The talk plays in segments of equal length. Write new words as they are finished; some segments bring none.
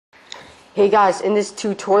Hey guys, in this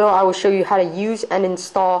tutorial I will show you how to use and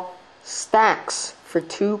install Stacks for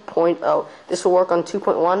 2.0. This will work on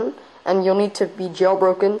 2.1 and you'll need to be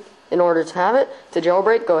jailbroken in order to have it. To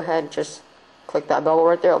jailbreak, go ahead, just click that bell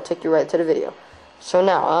right there, it'll take you right to the video. So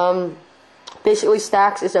now, basically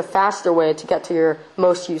Stacks is a faster way to get to your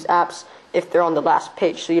most used apps if they're on the last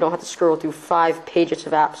page, so you don't have to scroll through 5 pages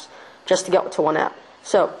of apps just to get to one app.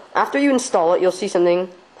 So, after you install it, you'll see something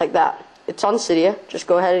like that. It's on Cydia. Just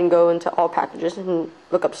go ahead and go into all packages and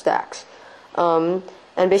look up Stacks. And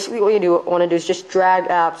basically what you want to do is just drag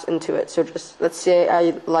apps into it. So just, let's say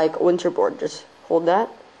I like Winterboard. Just hold that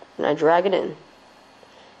and I drag it in.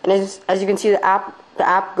 And as you can see, the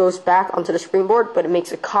app goes back onto the springboard, but it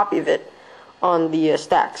makes a copy of it on the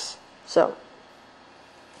Stacks. So,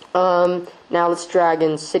 now let's drag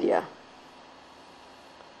in Cydia.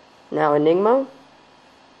 Now Enigma.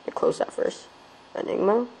 Close that first.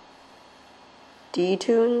 Enigma.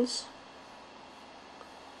 D-Tunes,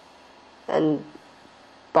 and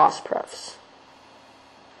Boss Prefs.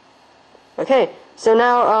 Okay, so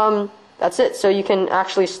now that's it. So you can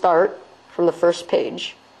actually start from the first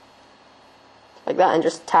page like that and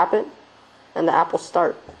just tap it and the app will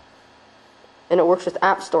start. And it works with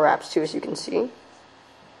App Store apps too, as you can see.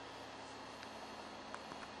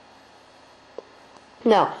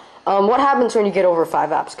 Now, what happens when you get over 5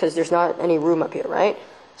 apps? Because there's not any room up here, right?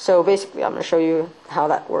 So basically, I'm going to show you how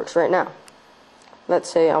that works right now. Let's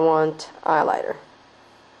say I want highlighter.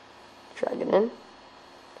 Drag it in.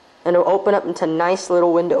 And it'll open up into a nice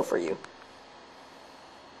little window for you.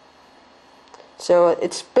 So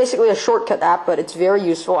it's basically a shortcut app, but it's very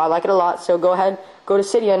useful. I like it a lot. So go ahead, go to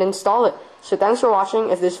Cydia and install it. So thanks for watching.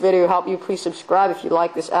 If this video helped you, please subscribe. If you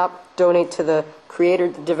like this app, donate to the creator,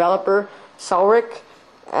 the developer, Salric.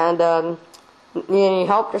 And need any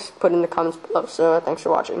help, just put in the comments below. So thanks for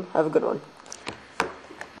watching. Have a good one.